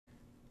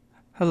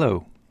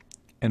Hello,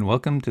 and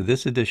welcome to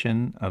this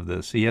edition of the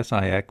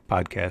CSIAC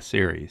podcast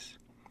series.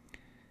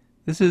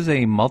 This is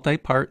a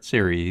multi-part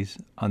series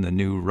on the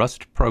new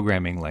Rust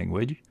programming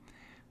language,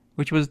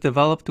 which was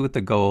developed with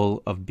the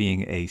goal of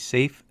being a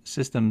safe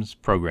systems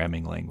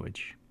programming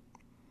language.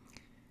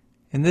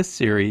 In this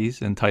series,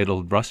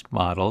 entitled Rust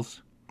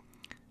Models,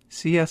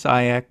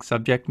 CSIAC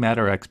subject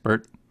matter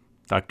expert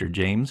Dr.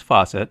 James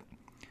Fawcett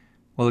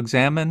will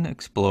examine,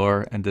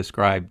 explore, and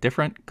describe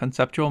different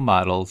conceptual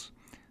models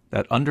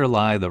that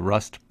underlie the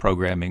Rust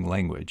programming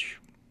language.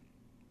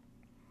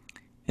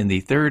 In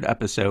the third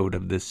episode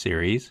of this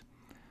series,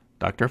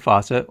 Dr.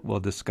 Fawcett will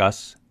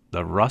discuss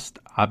the Rust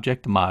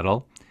object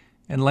model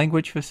and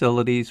language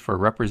facilities for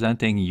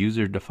representing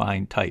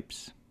user-defined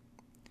types.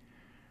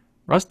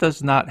 Rust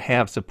does not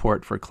have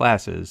support for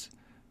classes,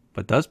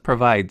 but does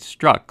provide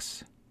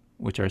structs,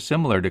 which are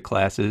similar to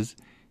classes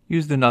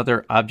used in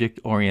other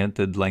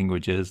object-oriented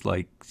languages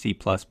like C++.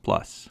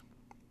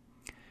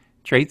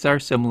 Traits are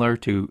similar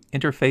to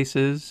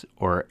interfaces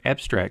or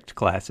abstract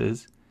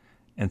classes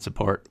and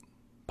support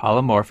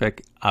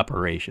polymorphic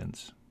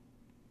operations.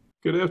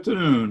 Good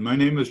afternoon. My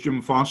name is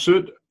Jim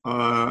Fawcett,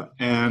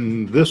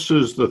 and this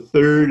is the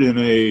third in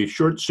a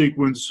short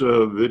sequence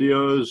of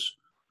videos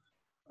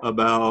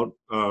about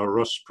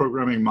Rust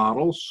programming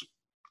models.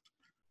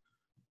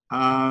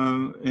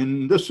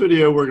 In this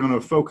video, we're going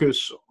to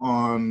focus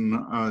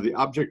on the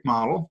object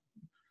model.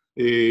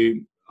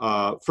 The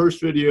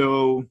first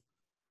video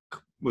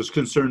was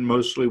concerned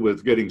mostly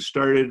with getting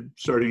started,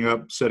 starting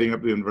up, setting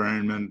up the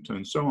environment,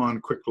 and so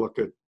on. Quick look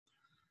at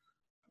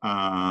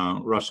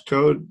Rust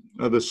code.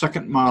 The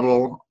second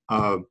model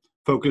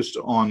focused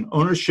on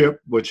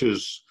ownership, which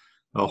is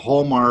a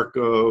hallmark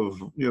of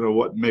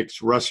what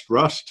makes Rust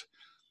Rust.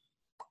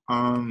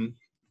 In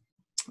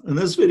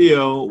this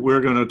video,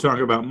 we're going to talk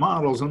about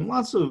models, and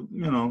lots of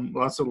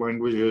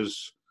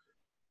languages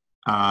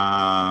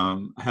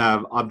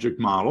have object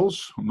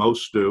models.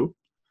 Most do.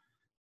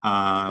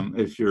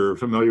 If you're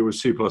familiar with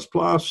C++, or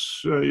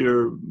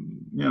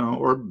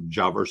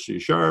Java or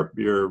C#,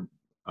 you're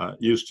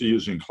used to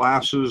using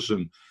classes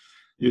and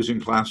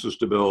using classes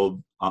to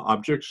build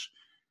objects.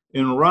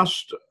 In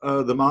Rust,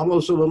 the model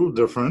is a little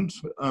different,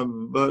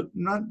 but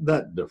not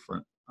that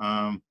different.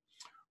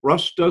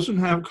 Rust doesn't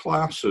have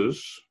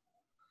classes,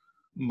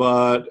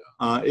 but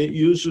it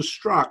uses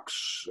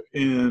structs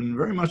in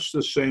very much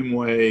the same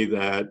way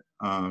that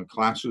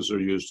classes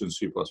are used in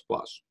C++.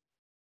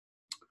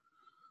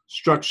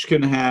 Structs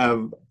can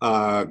have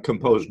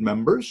composed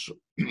members.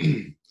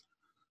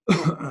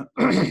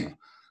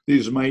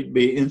 These might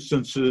be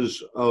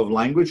instances of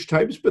language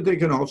types, but they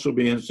can also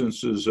be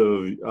instances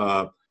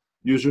of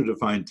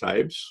user-defined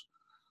types.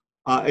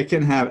 It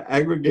can have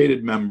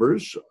aggregated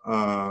members,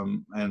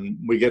 and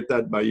we get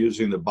that by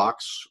using the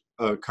box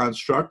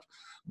construct.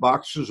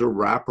 Box is a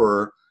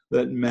wrapper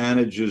that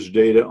manages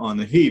data on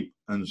the heap.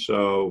 And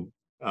so,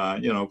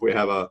 if we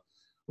have a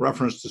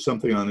reference to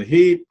something on the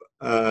heap,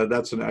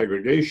 that's an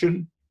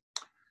aggregation.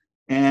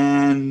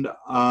 And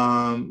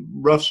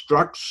Rust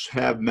structs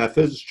have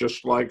methods,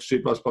 just like C++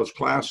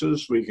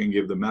 classes. We can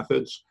give them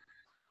methods.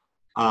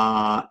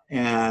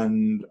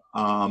 And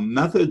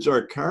methods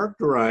are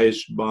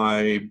characterized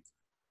by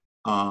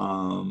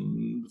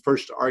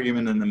first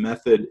argument in the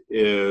method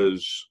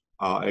is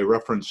a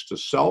reference to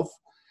self.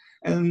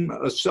 And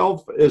a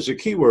self is a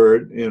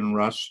keyword in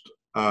Rust.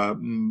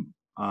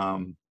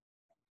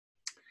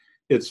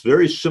 It's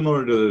very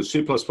similar to the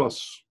C++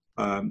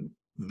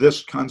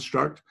 this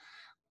construct.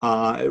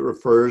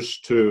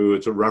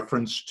 It's a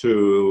reference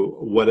to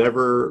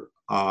whatever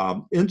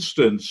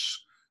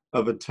instance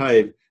of a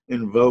type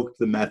invoked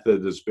the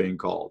method that's being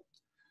called.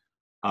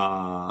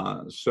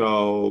 Now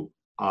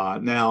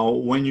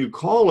when you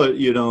call it,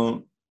 you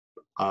don't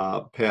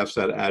pass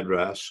that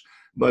address,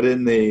 but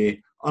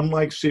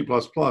unlike C++,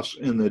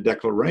 in the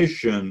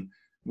declaration,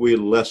 we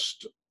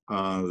list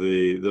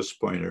this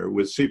pointer.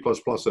 With C++,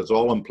 that's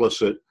all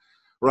implicit.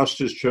 Rust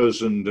has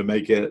chosen to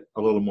make it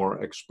a little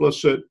more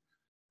explicit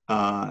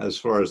as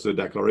far as the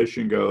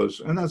declaration goes,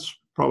 and that's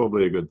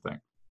probably a good thing.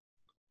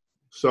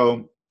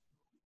 So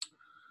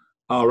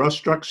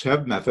Rust structs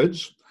have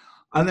methods,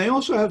 and they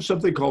also have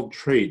something called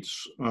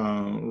traits.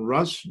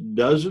 Rust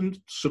doesn't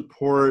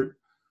support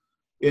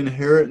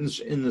inheritance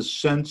in the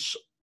sense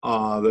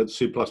that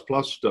C++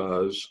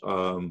 does.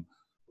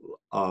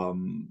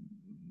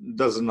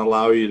 Doesn't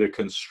allow you to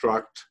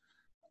construct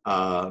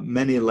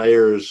many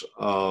layers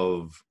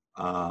of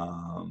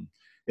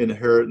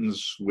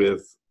inheritance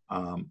with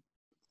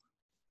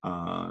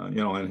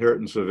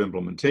inheritance of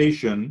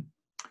implementation,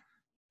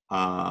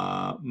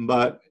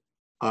 but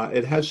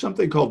it has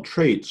something called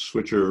traits,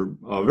 which are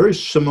very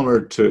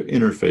similar to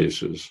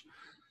interfaces,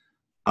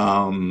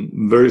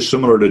 very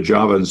similar to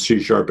Java and C#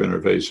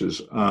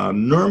 interfaces.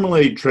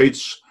 Normally,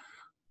 traits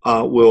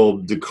will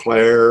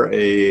declare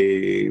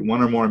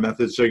one or more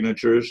method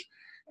signatures,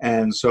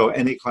 and so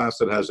any class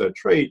that has that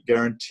trait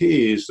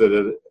guarantees that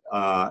it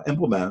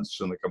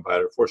implements, and the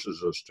compiler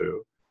forces us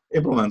to,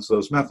 implements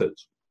those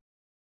methods.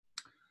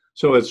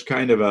 So it's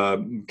kind of a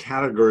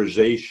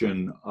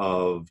categorization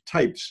of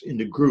types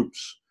into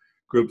groups,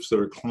 groups that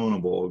are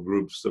clonable,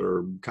 groups that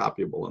are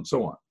copyable, and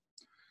so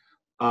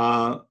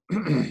on.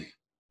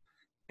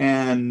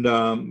 And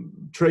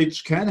traits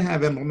can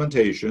have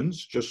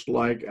implementations, just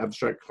like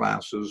abstract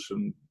classes,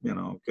 and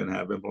can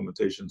have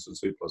implementations in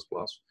C++.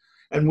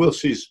 And we'll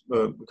see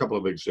a couple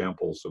of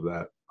examples of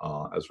that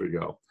as we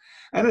go.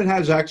 And it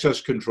has access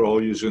control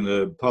using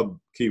the pub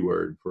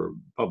keyword for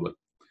public.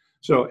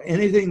 So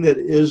anything that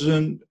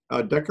isn't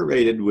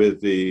decorated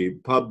with the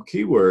pub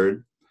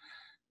keyword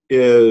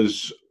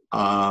is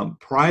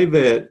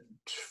private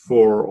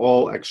for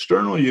all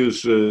external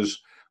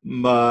uses,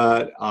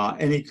 but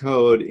any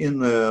code in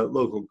the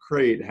local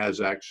crate has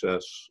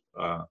access,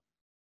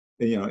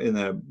 in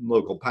the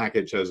local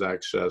package has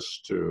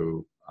access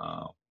to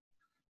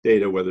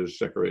data, whether it's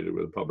decorated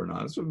with a pub or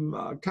not. It's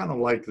kind of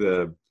like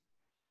the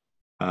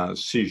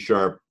C#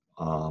 the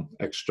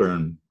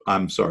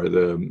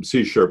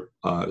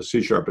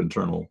C#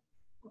 internal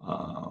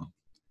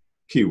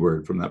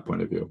keyword from that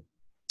point of view.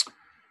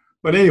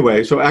 But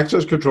anyway, so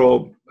access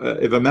control,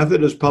 if a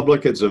method is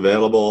public, it's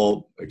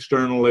available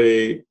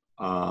externally,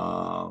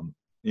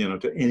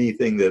 to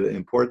anything that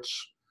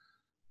imports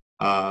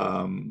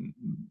that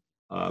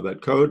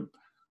code.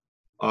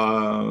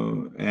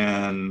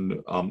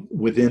 And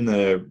within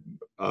the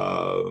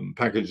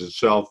package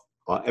itself,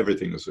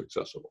 everything is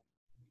accessible.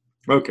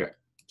 Okay,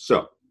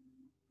 so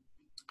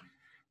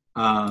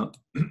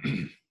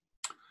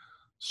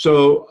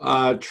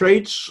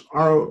traits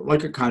are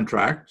like a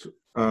contract.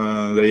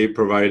 They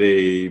provide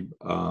a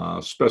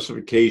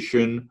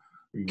specification,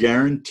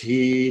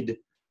 guaranteed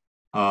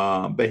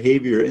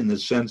behavior in the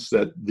sense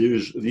that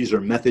these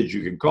are methods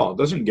you can call. It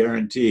doesn't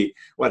guarantee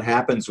what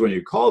happens when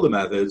you call the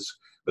methods,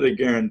 but it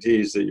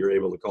guarantees that you're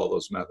able to call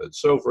those methods.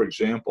 So, for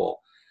example,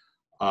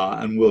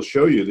 and we'll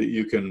show you that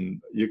you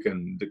can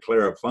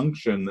declare a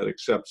function that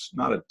accepts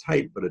not a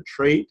type but a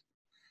trait,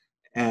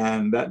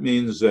 and that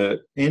means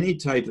that any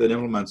type that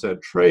implements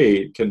that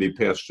trait can be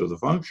passed to the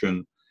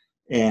function,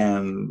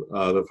 and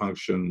the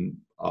function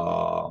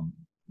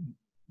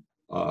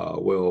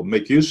will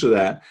make use of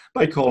that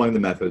by calling the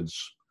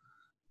methods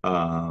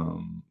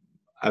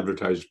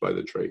advertised by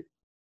the trait.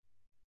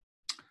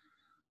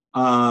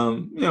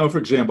 For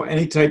example,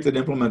 any type that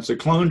implements a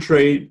clone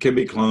trait can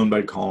be cloned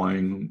by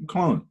calling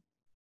clone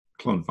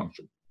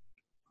function.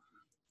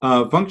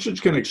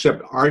 Functions can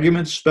accept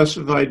arguments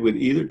specified with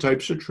either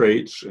types of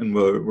traits, and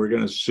we're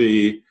going to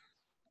see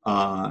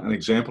an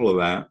example of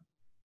that.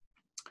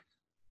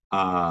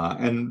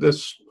 And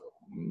this,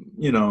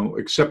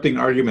 accepting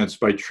arguments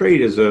by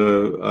trait is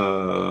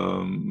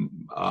a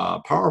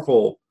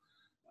powerful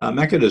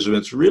mechanism.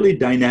 It's really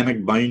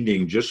dynamic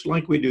binding, just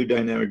like we do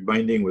dynamic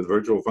binding with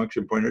virtual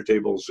function pointer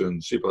tables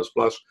in C++.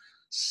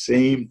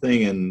 Same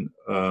thing in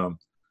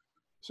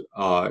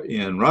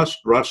Rust.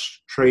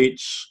 Rust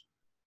traits,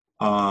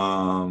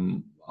 have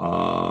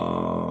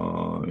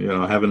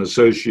an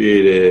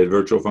associated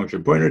virtual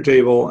function pointer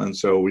table, and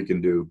so we can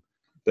do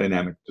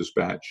dynamic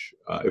dispatch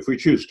if we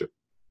choose to.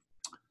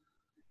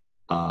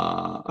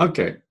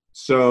 Okay,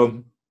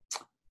 so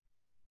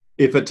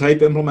if a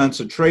type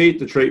implements a trait,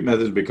 the trait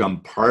methods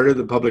become part of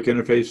the public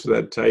interface of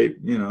that type.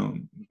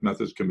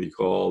 Methods can be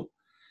called.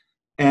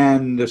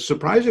 And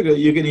surprisingly,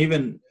 you can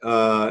even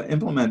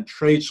implement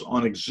traits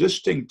on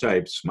existing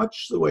types,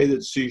 much the way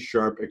that C#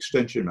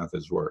 extension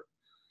methods work.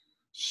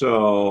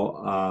 So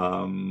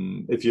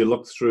if you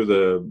look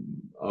through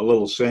a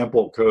little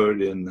sample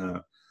code in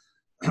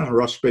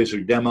Rust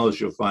basic demos,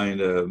 you'll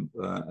find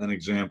an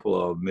example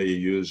of me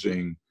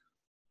using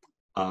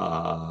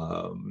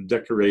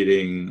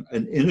decorating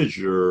an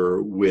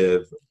integer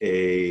with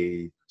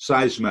a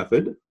size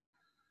method,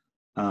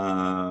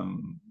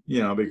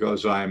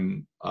 because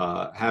I'm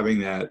having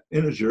that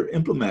integer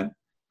implement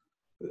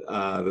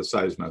the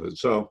size method.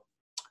 So,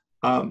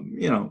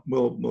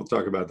 we'll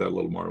talk about that a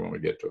little more when we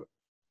get to it.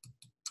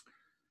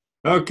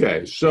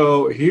 Okay,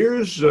 so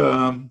here's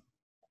a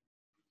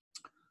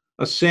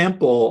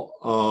sample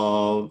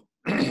of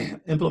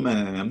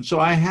implementing them.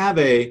 So I have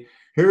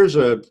here's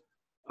a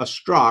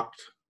struct,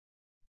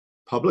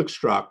 public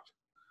struct.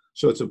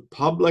 So it's a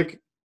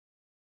public,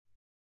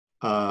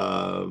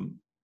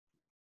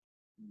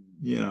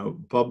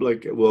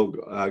 public will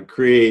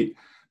create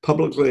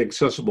publicly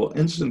accessible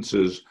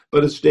instances,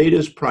 but its data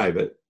is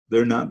private.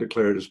 They're not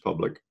declared as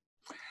public.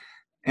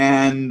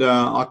 And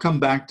I'll come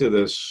back to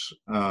this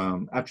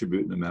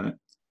attribute in a minute.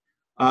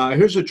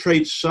 Here's a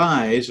trait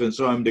size, and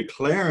so I'm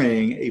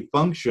declaring a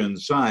function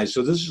size.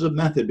 So this is a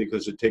method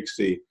because it takes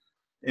the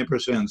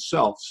ampersand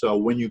self. So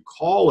when you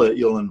call it,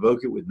 you'll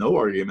invoke it with no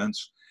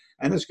arguments,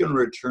 and it's going to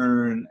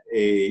return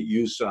a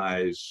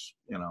usize,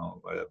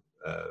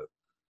 a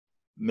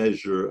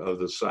measure of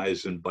the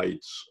size in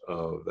bytes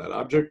of that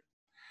object.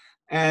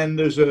 And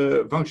there's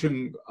a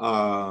function,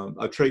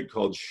 a trait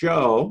called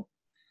show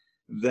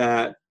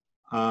that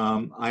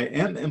I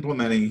am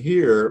implementing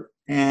here,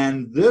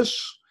 and this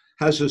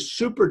has a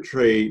super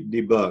trait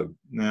debug.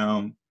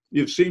 Now,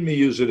 you've seen me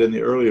use it in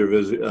the earlier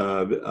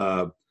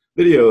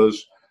videos.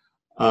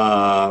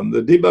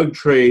 The debug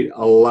trait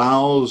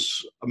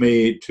allows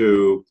me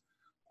to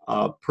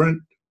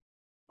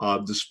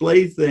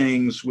display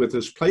things with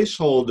this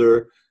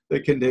placeholder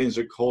that contains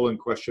a colon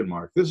question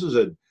mark. This is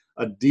a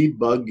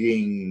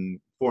debugging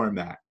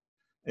format.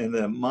 And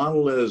the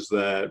model is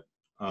that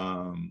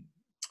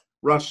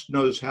Rust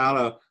knows how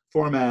to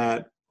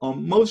format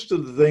most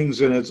of the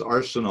things in its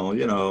arsenal,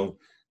 you know,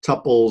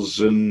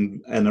 tuples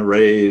and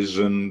arrays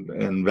and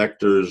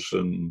vectors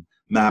and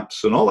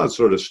maps and all that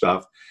sort of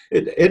stuff.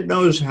 It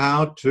knows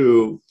how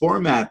to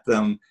format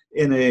them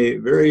in a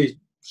very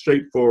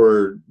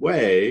straightforward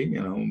way,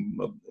 you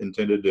know,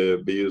 intended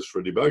to be used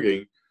for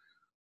debugging.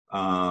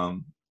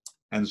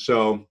 And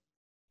so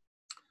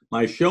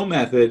my show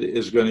method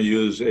is going to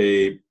use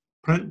a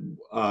print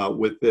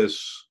with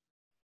this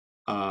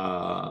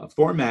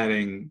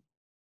formatting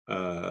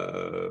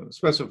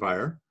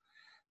specifier.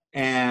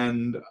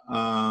 And,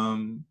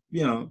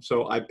 you know,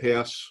 so I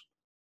pass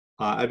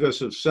address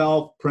of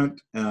self,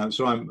 print.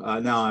 So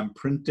now I'm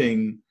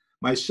printing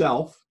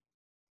myself,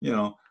 you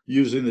know,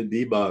 using the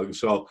debug.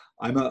 So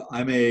I'm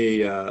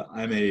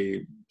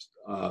a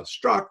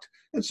struct,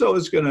 and so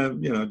it's going to,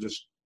 you know,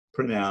 just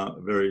print out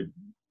a very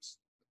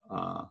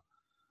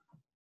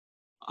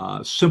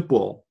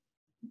simple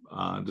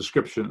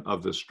description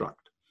of the struct.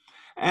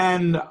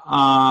 And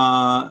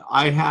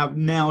I have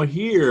now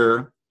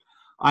here,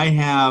 I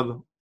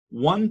have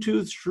 1,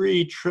 2,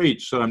 3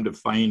 traits that I'm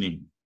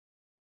defining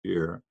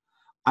here.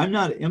 I'm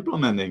not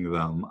implementing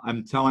them.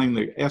 I'm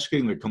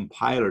asking the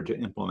compiler to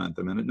implement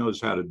them, and it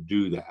knows how to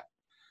do that.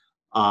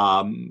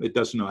 It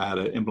doesn't know how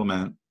to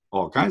implement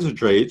all kinds of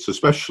traits,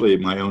 especially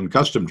my own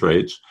custom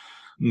traits,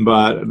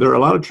 but there are a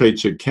lot of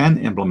traits it can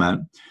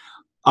implement.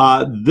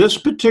 This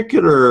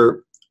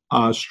particular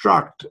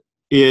struct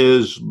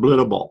is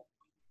blittable.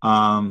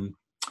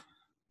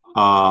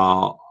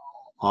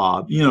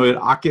 You know, it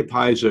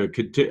occupies a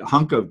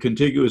hunk of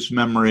contiguous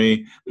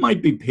memory,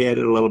 might be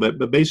padded a little bit,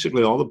 but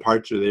basically all the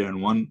parts are there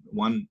in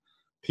one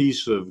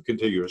piece of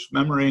contiguous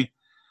memory.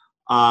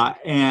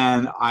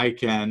 And I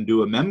can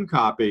do a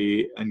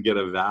memcopy and get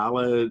a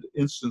valid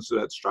instance of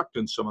that struct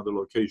in some other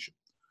location.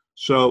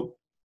 So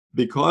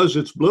because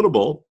it's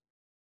blittable,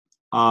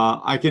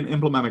 I can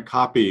implement a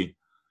copy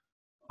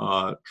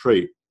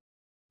trait.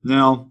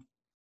 Now,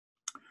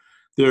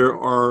 there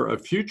are a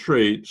few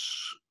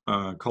traits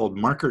called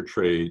marker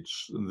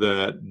traits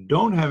that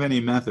don't have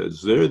any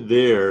methods. They're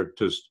there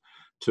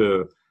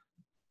to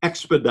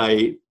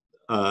expedite,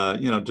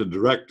 you know, to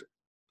direct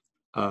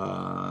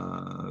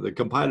the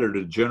compiler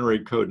to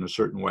generate code in a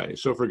certain way.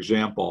 So for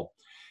example,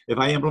 if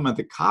I implement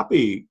the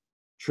copy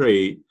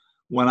trait,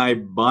 when I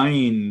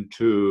bind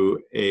to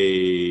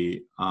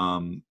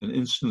an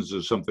instance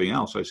of something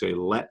else, I say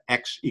let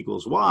x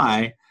equals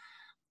y,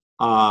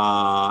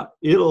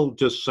 it'll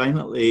just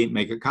silently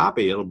make a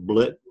copy. It'll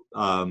blit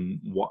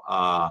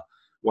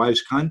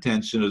y's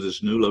contents into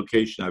this new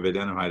location I've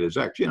identified as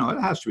x. You know, it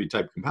has to be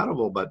type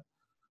compatible, but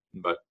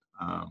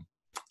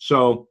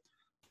so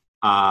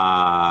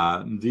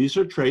these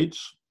are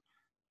traits.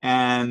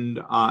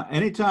 And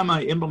anytime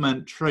I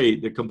implement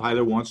trait, the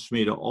compiler wants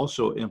me to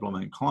also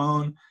implement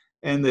clone,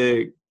 and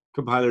the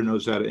compiler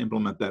knows how to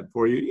implement that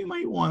for you. You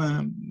might want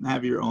to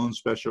have your own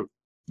special,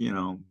 you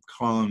know,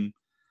 clone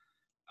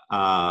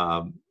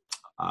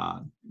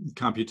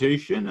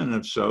computation, and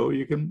if so,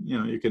 you can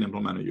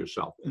implement it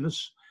yourself in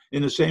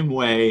the same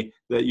way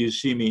that you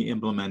see me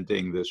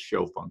implementing this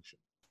show function.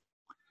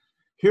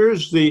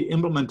 Here's the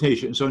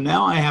implementation. So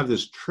now I have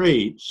this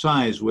trait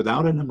size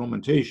without an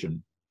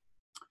implementation.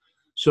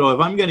 So if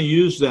I'm going to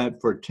use that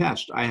for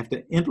test, I have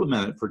to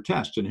implement it for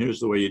test. And here's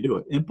the way you do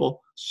it. Impl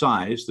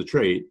size, the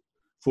trait,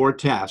 for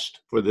test,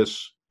 for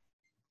this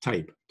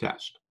type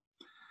test.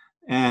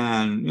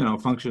 And, you know,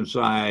 function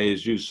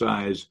size, use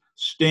size,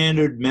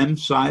 standard mem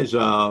size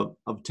of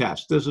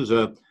test. This is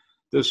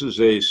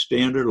a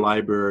standard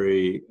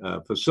library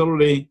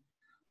facility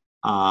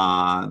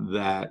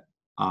that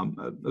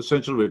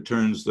essentially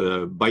returns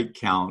the byte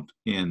count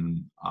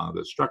in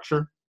the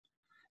structure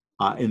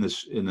in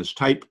this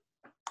type.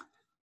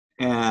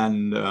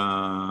 And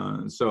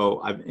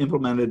so I've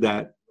implemented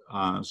that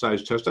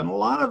size test, and a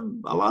lot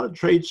of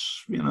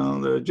traits, you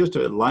know, they're just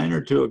a line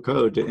or two of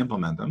code to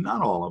implement them.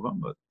 Not all of them,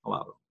 but a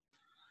lot of them.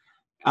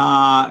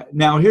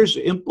 Now here's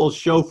impl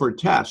show for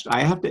test.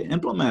 I have to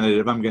implement it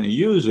if I'm going to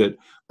use it,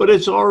 but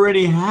it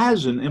already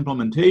has an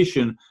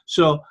implementation.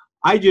 So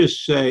I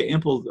just say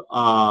impl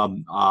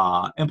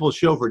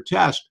show for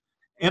test,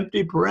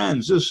 empty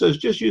parens. This says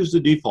just use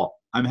the default.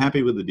 I'm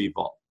happy with the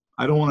default.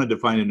 I don't want to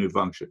define a new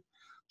function.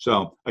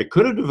 So I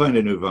could have defined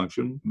a new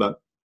function,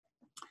 but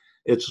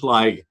it's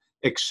like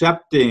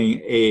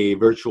accepting a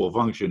virtual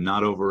function,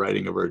 not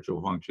overriding a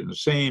virtual function. The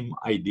same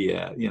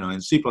idea, you know, in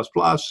C++,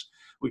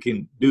 we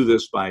can do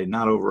this by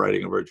not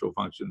overriding a virtual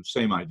function.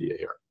 Same idea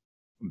here.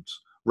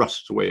 It's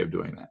Rust's way of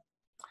doing that.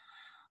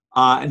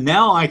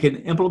 Now I can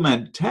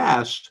implement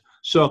test.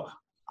 So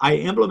I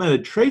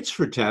implemented traits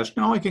for test.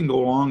 Now I can go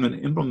along and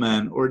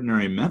implement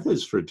ordinary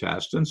methods for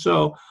test. And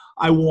so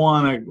I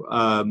want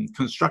a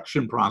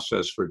construction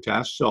process for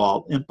tests, so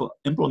I'll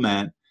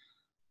implement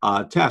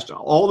test.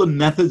 All the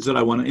methods that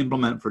I want to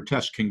implement for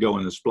tests can go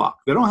in this block.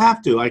 They don't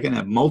have to. I can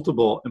have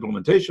multiple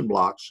implementation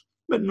blocks,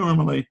 but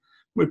normally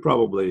we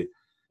probably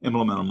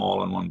implement them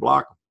all in one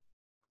block.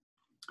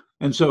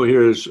 And so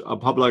here's a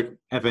public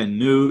fn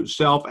new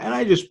self, and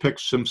I just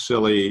picked some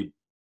silly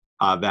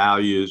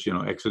values,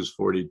 x is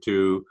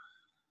 42,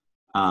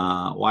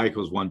 y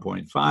equals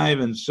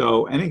 1.5. And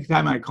so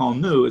anytime I call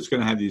new, it's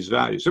going to have these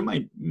values. It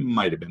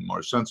might have been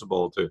more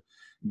sensible to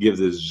give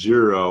this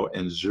 0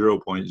 and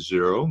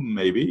 0.0,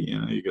 maybe,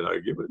 you could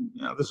argue, but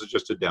this is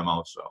just a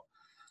demo. So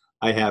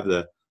I have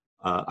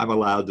I'm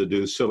allowed to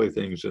do silly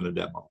things in a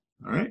demo.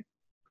 All right.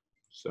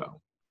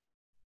 So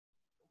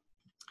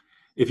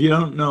if you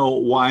don't know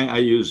why I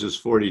use this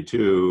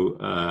 42,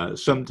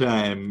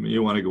 sometime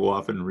you want to go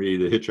off and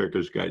read A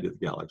Hitchhiker's Guide to the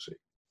Galaxy.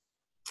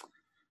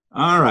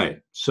 All right,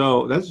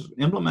 so that's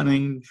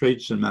implementing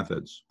traits and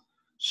methods.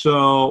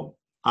 So,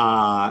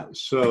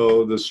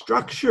 so the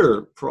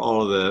structure for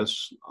all of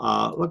this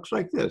looks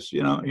like this.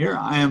 Here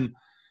I am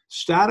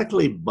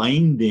statically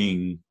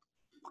binding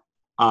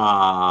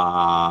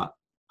the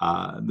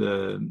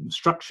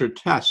structure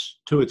test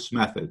to its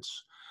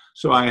methods.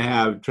 So I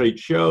have trait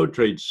show,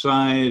 trait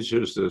size,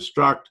 here's the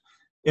struct,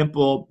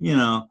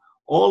 impl,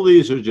 all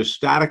these are just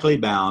statically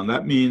bound.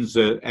 That means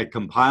that at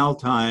compile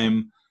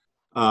time,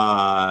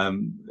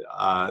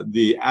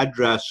 the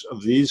address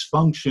of these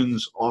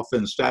functions off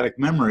in static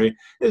memory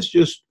is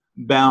just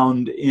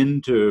bound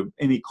into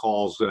any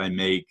calls that I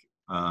make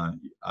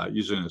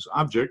using this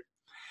object.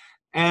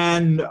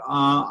 And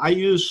I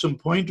use some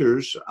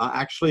pointers.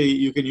 Actually,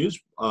 you can use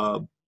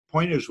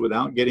pointers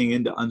without getting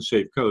into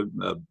unsafe code.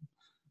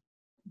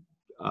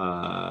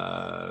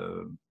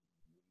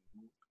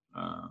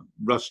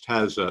 Rust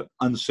has an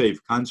unsafe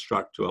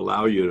construct to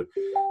allow you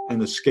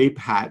an escape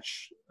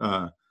hatch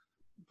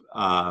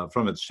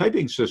from its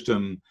typing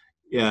system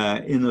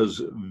in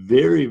those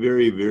very,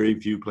 very, very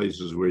few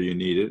places where you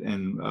need it.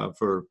 And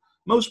for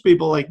most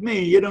people like me,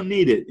 you don't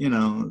need it.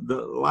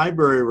 The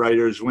library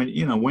writers, when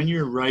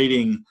you're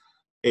writing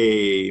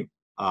a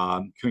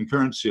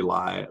concurrency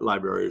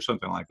library or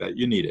something like that,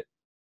 you need it.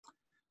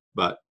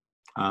 But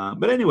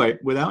anyway,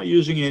 without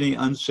using any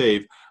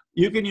unsafe,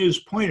 you can use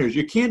pointers.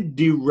 You can't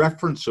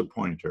dereference a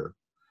pointer,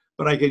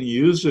 but I can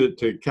use it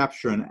to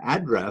capture an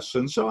address.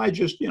 And so I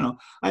just,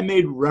 I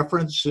made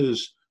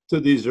references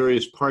to these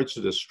various parts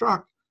of the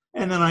struct,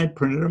 and then I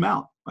printed them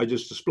out. I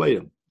just displayed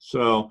them.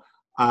 So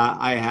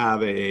I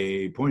have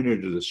a pointer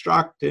to the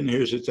struct, and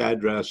here's its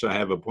address. I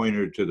have a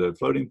pointer to the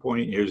floating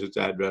point. Here's its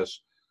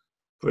address.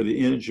 For the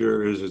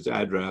integer, here's its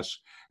address.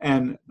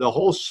 And the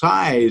whole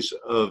size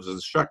of the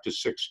struct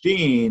is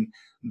 16.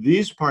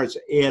 These parts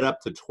add up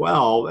to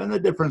 12, and the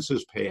difference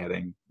is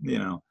padding,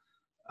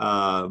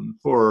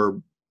 for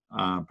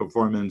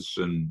performance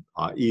and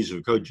ease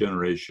of code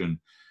generation.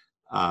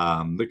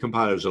 The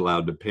compiler is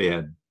allowed to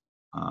pad,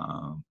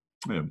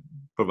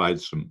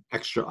 provide some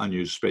extra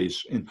unused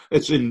space.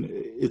 It's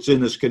in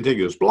this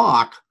contiguous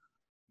block,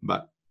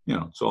 but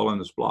it's all in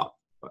this block.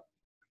 But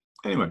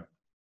anyway,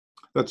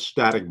 that's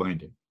static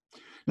binding.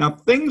 Now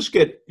things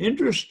get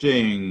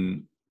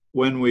interesting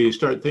when we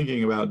start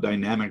thinking about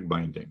dynamic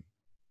binding.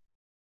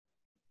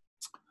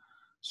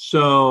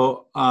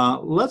 So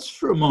let's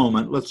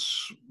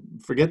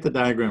forget the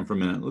diagram for a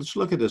minute. Let's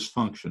look at this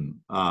function.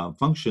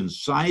 Function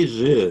size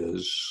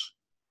is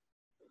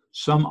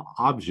some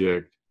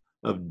object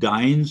of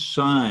dyne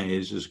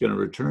size is going to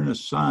return a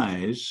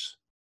size,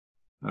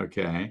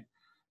 okay?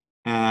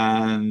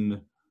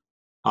 And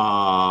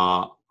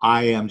I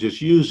am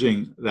just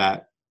using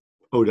that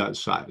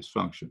o.size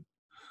function.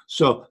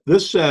 So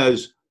this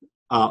says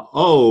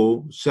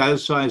O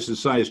satisfies the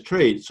size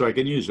trait, so I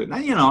can use it.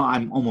 Now,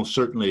 I'm almost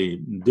certainly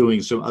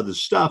doing some other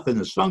stuff in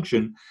this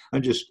function.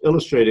 I'm just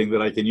illustrating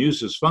that I can use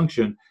this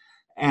function.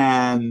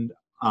 And,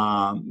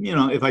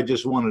 if I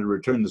just wanted to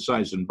return the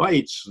size in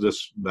bytes,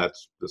 this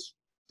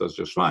does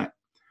just fine.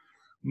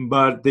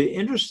 But the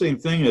interesting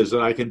thing is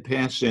that I can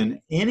pass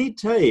in any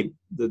type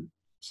that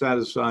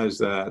satisfies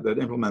that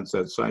implements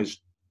that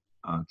size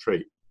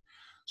trait.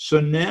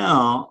 So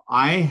now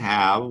I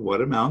have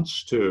what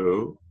amounts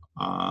to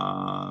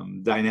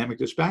dynamic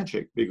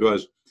dispatching,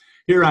 because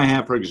here I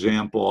have, for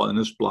example, in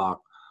this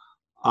block,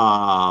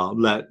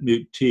 let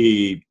mut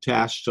t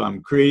test. So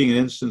I'm creating an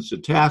instance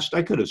of test.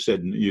 I could have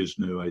said use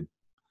new. I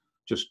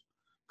just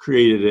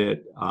created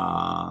it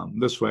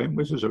this way,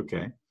 which is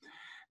okay.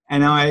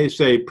 And now I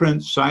say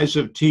print size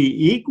of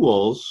t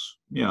equals,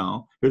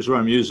 here's where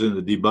I'm using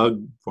the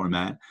debug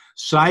format.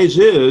 Size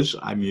is,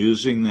 I'm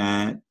using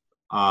that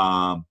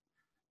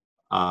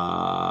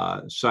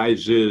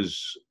size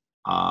is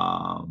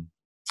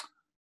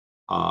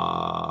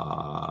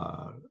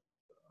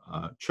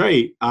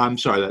trait,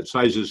 that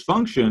size is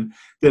function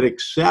that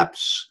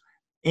accepts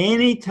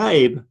any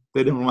type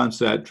that implements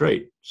that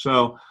trait.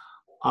 So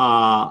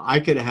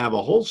I could have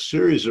a whole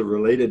series of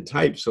related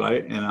types that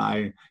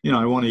I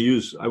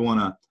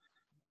want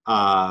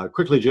to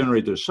quickly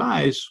generate their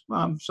size.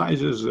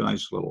 Size is a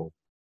nice little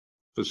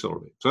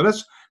facility. So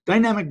that's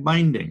dynamic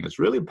binding. It's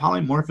really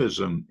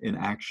polymorphism in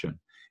action.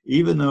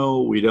 Even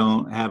though we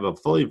don't have a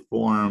fully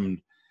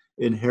formed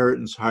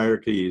inheritance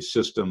hierarchy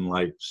system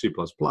like C++,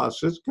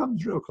 it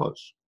comes real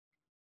close.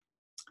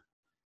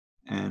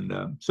 And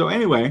so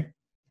anyway,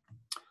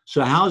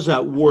 so how does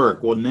that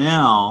work? Well,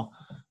 now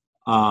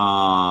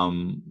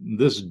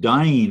this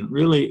dyne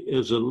really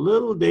is a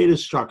little data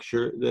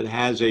structure that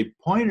has a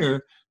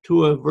pointer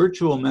to a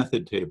virtual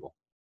method table.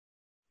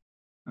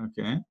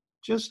 Okay,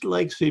 just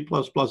like C++'s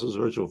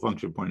virtual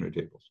function pointer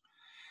tables.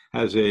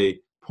 Has a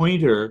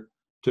pointer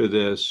to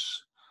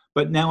this,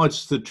 but now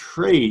it's the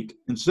trait.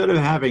 Instead of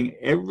having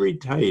every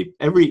type,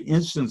 every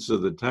instance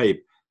of the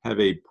type have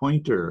a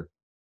pointer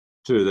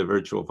to the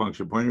virtual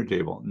function pointer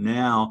table,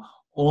 now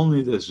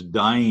only this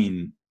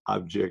dyne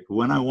object,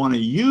 when I want to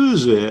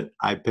use it,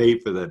 I pay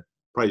for the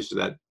price of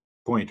that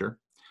pointer.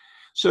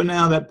 So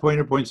now that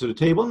pointer points to the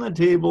table, and the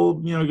table,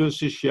 goes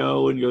to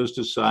show and goes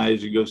to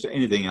size and goes to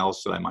anything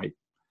else that I might,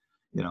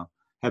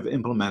 have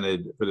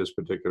implemented for this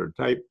particular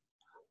type.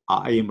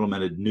 I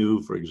implemented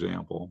new, for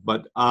example,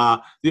 but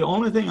the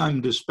only thing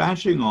I'm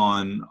dispatching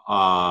on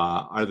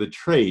are the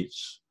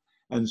traits.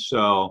 And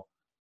so,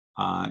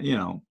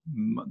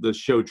 the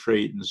show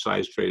trait and the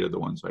size trait are the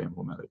ones I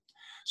implemented.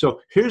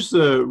 So here's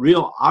the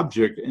real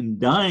object, and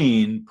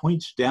dyne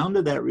points down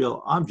to that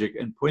real object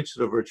and points to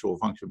the virtual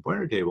function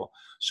pointer table.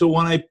 So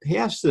when I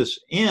pass this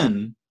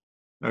in,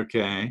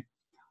 okay,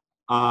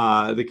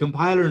 the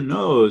compiler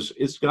knows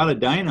it's got a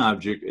dyne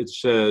object. It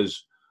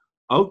says,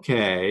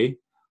 okay,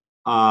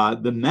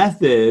 the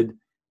method,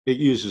 it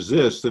uses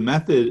this. The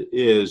method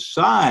is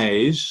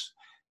size,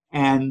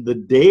 and the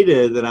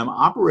data that I'm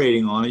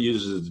operating on, it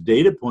uses the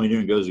data pointer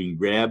and goes and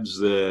grabs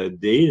the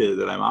data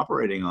that I'm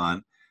operating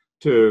on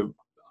to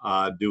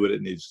do what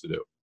it needs to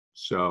do.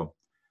 So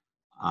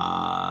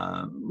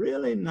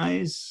really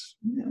nice,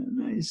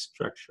 nice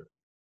structure.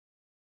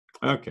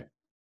 Okay.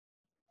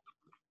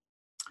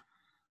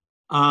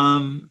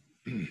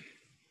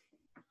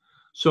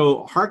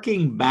 So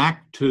harking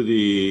back to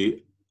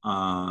the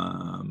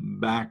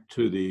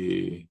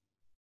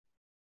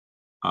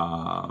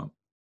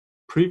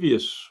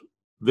previous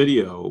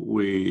video,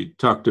 we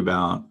talked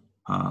about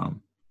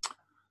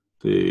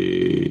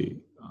the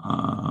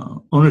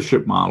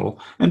ownership model,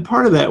 and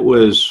part of that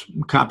was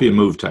copy and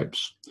move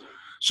types.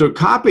 So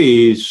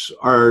copies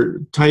are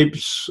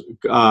types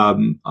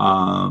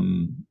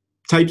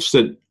types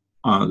that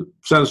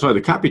satisfy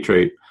the copy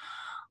trait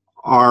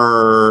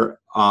are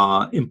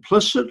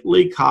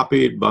implicitly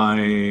copied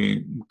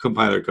by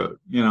compiler code.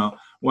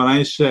 When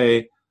I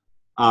say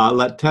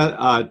let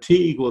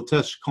t equal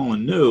test :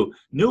 new,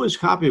 new is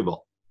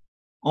copyable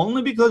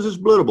only because it's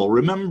blittable.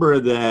 Remember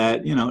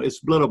that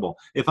it's blittable.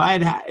 If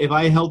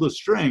I held a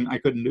string, I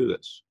couldn't do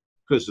this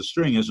because the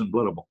string isn't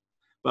blittable.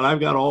 But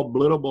I've got all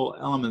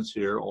blittable elements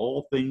here,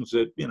 all things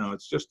that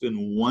it's just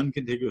in one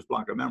contiguous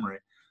block of memory.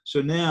 So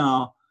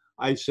now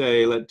I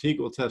say let t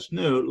equal test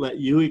new, let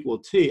u equal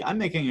t. I'm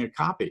making a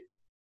copy.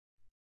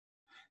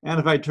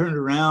 And if I turned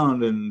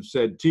around and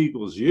said t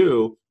equals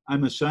u,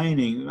 I'm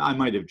assigning, I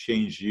might have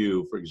changed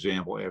u, for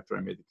example, after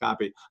I made the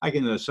copy. I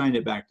can assign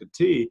it back to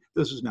t.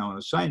 This is now an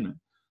assignment.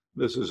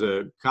 This is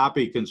a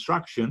copy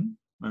construction,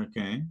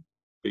 okay,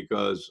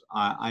 because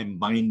I'm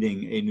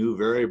binding a new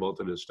variable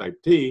to this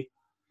type t.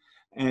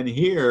 And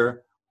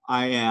here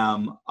I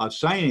am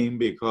assigning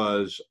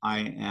because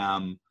I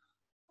am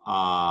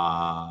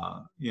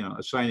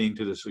assigning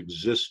to this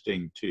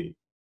existing t.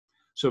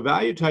 So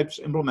value types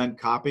implement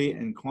copy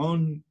and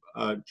clone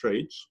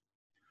traits.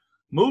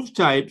 Move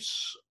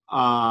types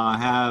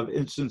have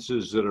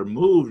instances that are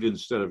moved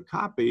instead of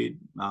copied.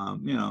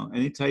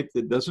 Any type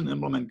that doesn't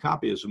implement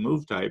copy is a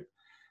move type.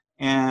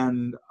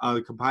 And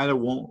the compiler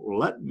won't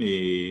let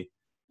me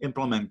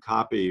implement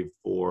copy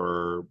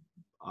for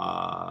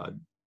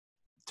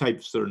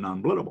types that are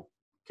non-blittable.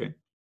 Okay,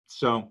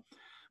 so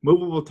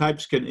movable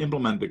types can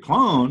implement the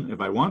clone if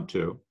I want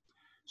to.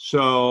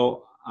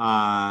 So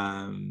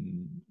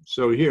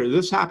so here,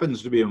 this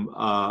happens to be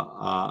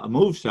a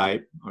move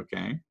type.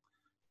 Okay,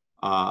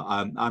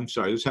 I'm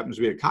sorry, this happens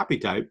to be a copy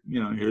type.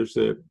 Here's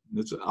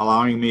it's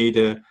allowing me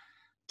to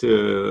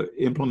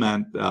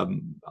implement,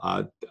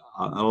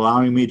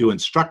 allowing me to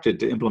instruct it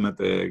to implement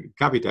the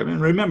copy type.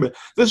 And remember,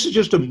 this is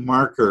just a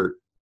marker.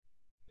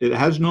 It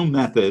has no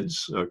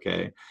methods.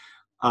 Okay.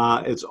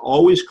 It's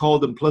always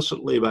called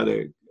implicitly by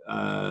the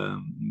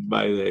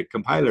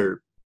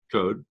compiler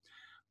code.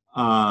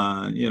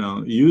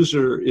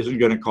 User isn't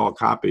going to call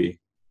copy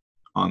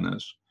on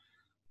this,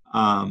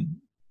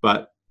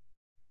 but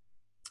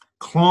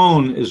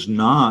clone is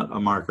not a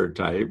marker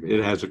type.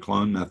 It has a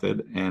clone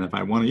method, and if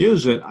I want to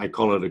use it, I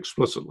call it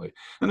explicitly.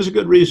 And there's a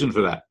good reason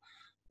for that.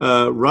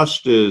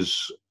 Rust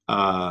is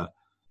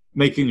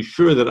making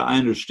sure that I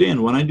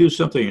understand when I do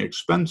something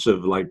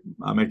expensive, like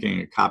making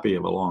a copy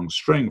of a long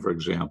string, for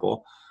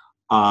example,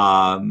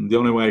 the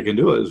only way I can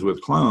do it is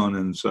with clone.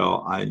 And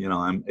so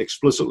I'm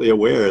explicitly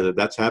aware that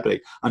that's happening.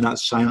 I'm not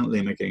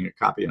silently making a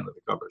copy under the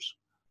covers.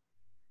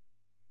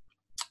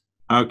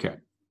 Okay,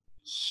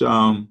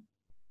 so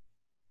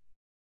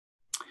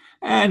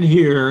And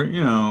here,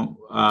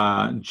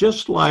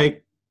 just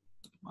like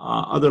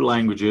other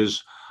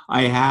languages,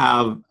 I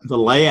have the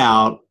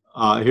layout.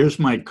 Here's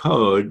my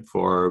code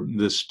for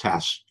this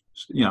test.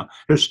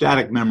 Here's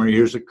static memory.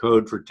 Here's the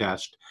code for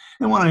test.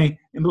 And when I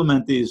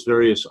implement these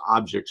various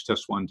objects,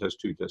 test one, test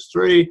two, test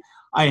three,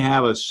 I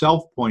have a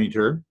self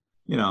pointer.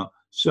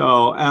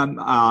 So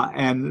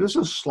and there's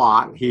a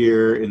slot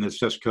here in this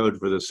test code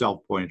for the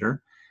self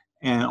pointer,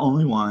 and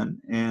only one.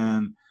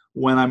 And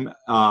when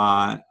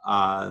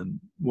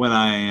when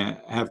I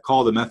have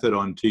called a method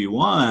on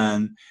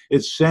T1,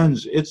 it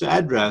sends its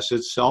address,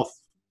 its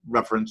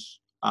self-reference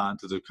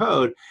to the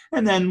code,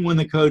 and then when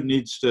the code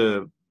needs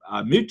to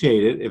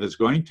mutate it, if it's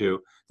going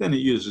to, then it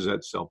uses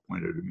that self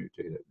pointer to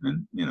mutate it.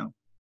 And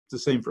it's the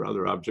same for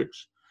other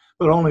objects,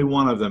 but only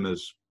one of them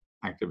is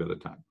active at a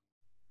time.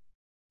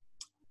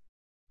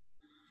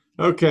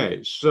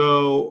 Okay,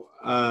 so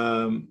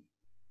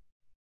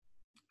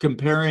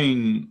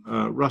comparing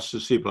Rust to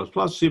C++,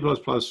 C++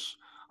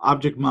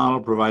 object model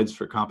provides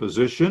for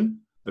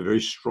composition, a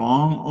very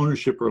strong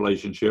ownership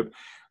relationship.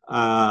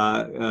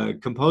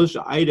 Composed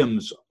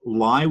items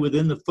lie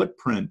within the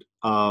footprint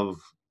of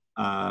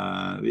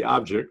the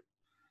object.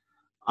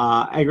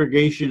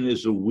 Aggregation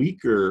is a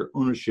weaker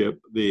ownership.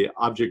 The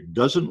object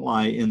doesn't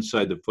lie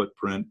inside the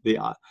footprint. The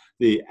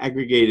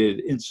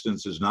aggregated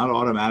instance is not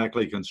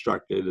automatically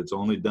constructed. It's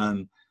only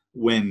done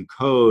when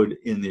code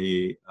in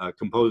the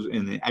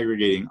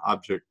aggregating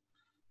object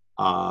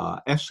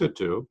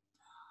execute,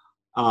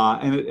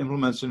 and it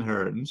implements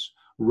inheritance.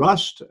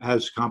 Rust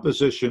has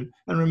composition,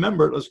 and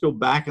remember, let's go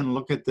back and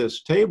look at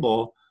this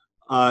table.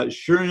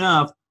 Sure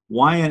enough,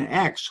 Y and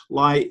X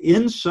lie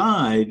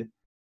inside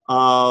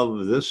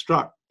of this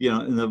struct.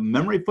 In the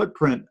memory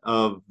footprint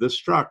of this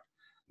struct,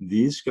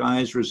 these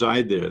guys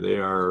reside there. They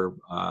are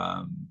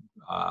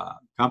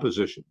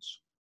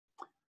compositions.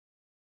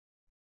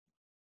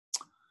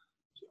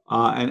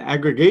 And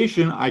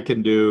aggregation I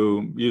can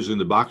do using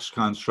the box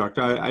construct.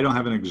 I don't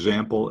have an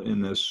example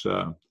in this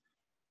for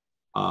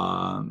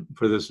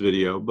this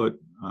video, but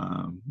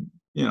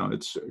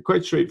it's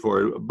quite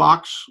straightforward. A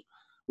box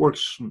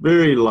works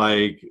very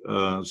like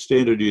a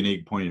standard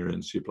unique pointer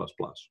in C++.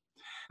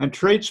 And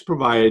traits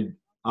provide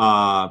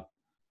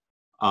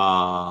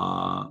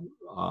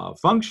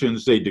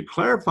functions. They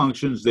declare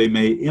functions. They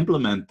may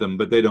implement them,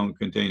 but they don't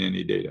contain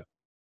any data.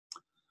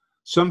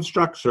 Some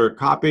structs are a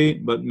copy,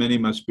 but many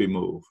must be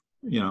moved.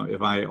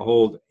 If I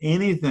hold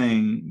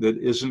anything that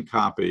isn't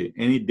copy,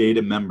 any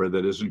data member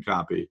that isn't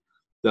copy,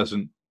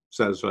 doesn't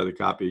satisfy the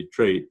copy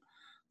trait,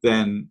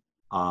 then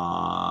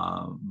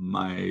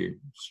my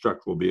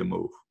struct will be a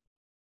move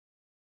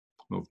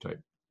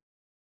type.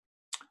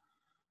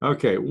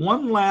 Okay,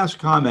 one last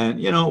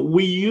comment.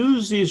 We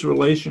use these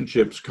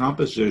relationships,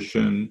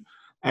 composition,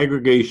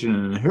 aggregation,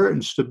 and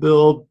inheritance, to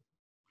build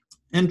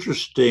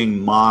interesting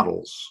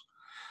models.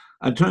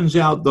 It turns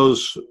out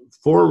those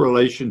four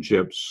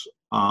relationships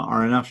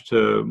are enough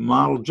to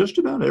model just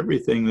about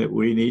everything that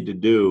we need to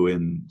do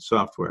in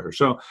software.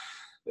 So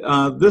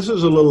this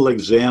is a little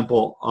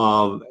example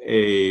of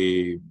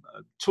a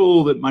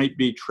tool that might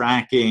be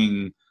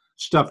tracking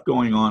stuff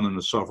going on in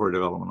a software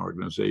development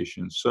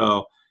organization.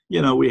 So,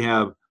 we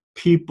have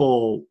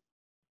people,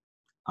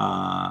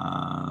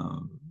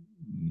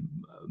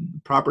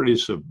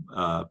 properties of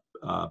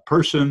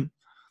person.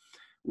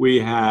 We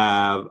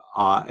have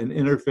an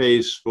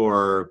interface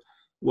for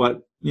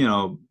what,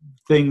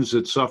 things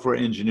that software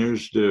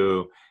engineers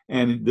do.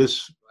 And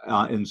this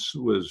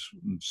was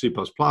C++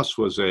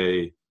 was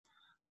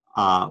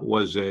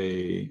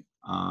a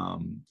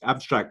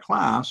abstract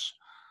class.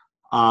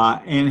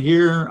 And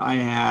here I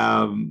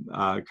have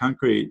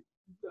concrete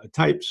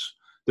types: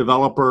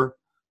 developer,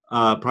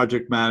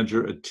 project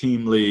manager, a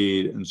team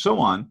lead, and so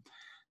on.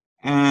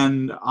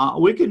 And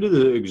we can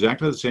do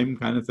exactly the same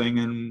kind of thing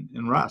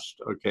in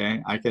Rust.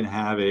 Okay, I can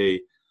have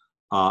a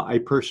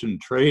person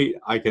trait.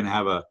 I can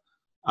have a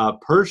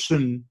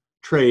person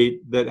trait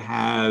that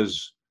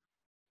has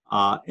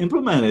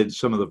implemented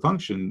some of the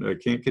function.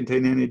 It can't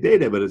contain any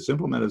data, but it's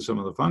implemented some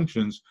of the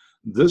functions.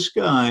 This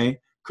guy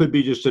could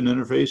be just an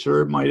interface,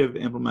 or it might have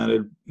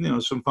implemented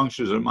some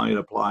functions that might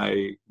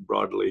apply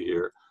broadly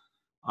here,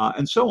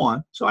 and so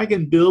on. So I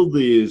can build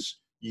these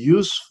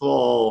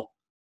useful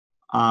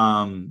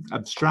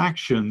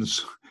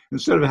abstractions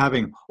instead of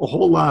having a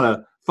whole lot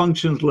of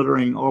functions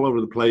littering all over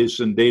the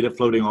place and data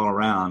floating all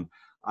around.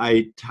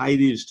 I tie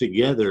these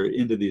together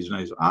into these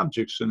nice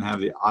objects and have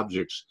the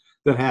objects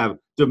that have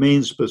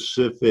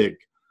domain-specific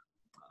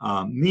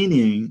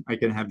meaning. I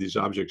can have these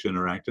objects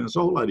interact, and it's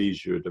a whole lot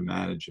easier to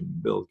manage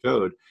and build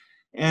code.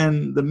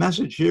 And the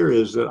message here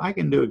is that I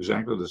can do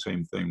exactly the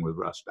same thing with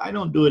Rust. I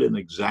don't do it in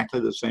exactly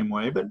the same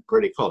way, but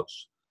pretty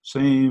close.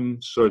 Same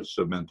sorts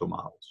of mental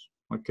models,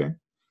 okay?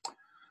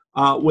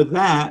 With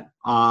that,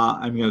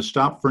 I'm going to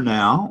stop for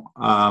now.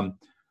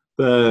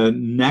 The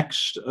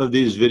next of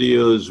these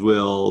videos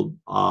will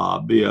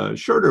be a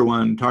shorter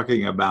one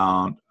talking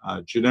about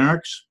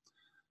generics.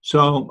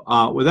 So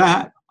with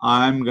that,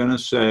 I'm going to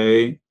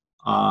say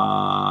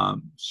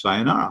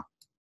sayonara.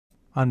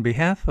 On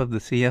behalf of the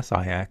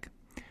CSIAC,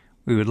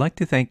 We would like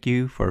to thank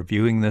you for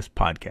viewing this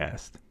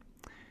podcast.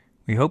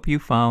 We hope you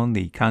found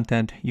the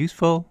content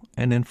useful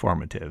and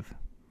informative.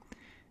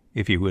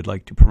 If you would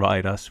like to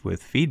provide us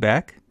with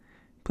feedback,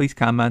 please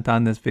comment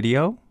on this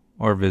video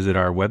or visit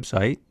our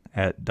website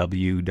at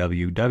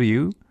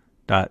www.csiac.org,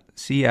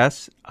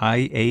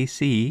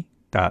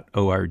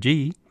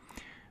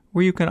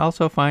 where you can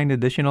also find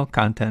additional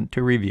content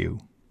to review.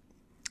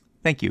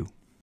 Thank you.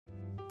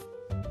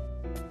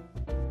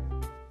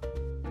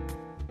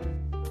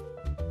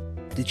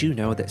 Did you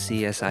know that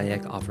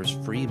CSIAC offers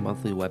free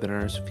monthly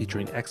webinars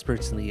featuring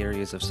experts in the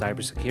areas of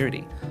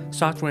cybersecurity,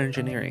 software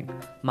engineering,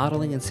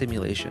 modeling and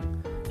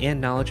simulation, and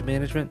knowledge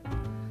management?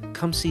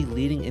 Come see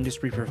leading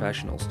industry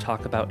professionals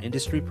talk about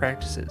industry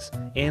practices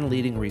and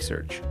leading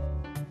research.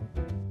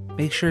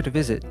 Make sure to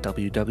visit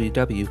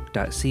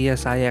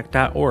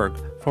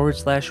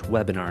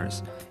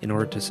www.csiac.org/webinars in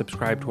order to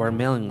subscribe to our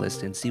mailing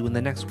list and see when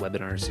the next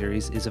webinar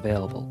series is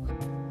available.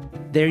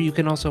 There you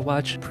can also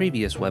watch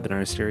previous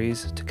webinar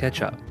series to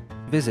catch up.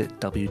 Visit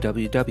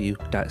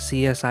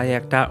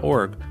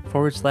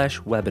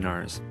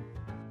www.csiac.org/webinars.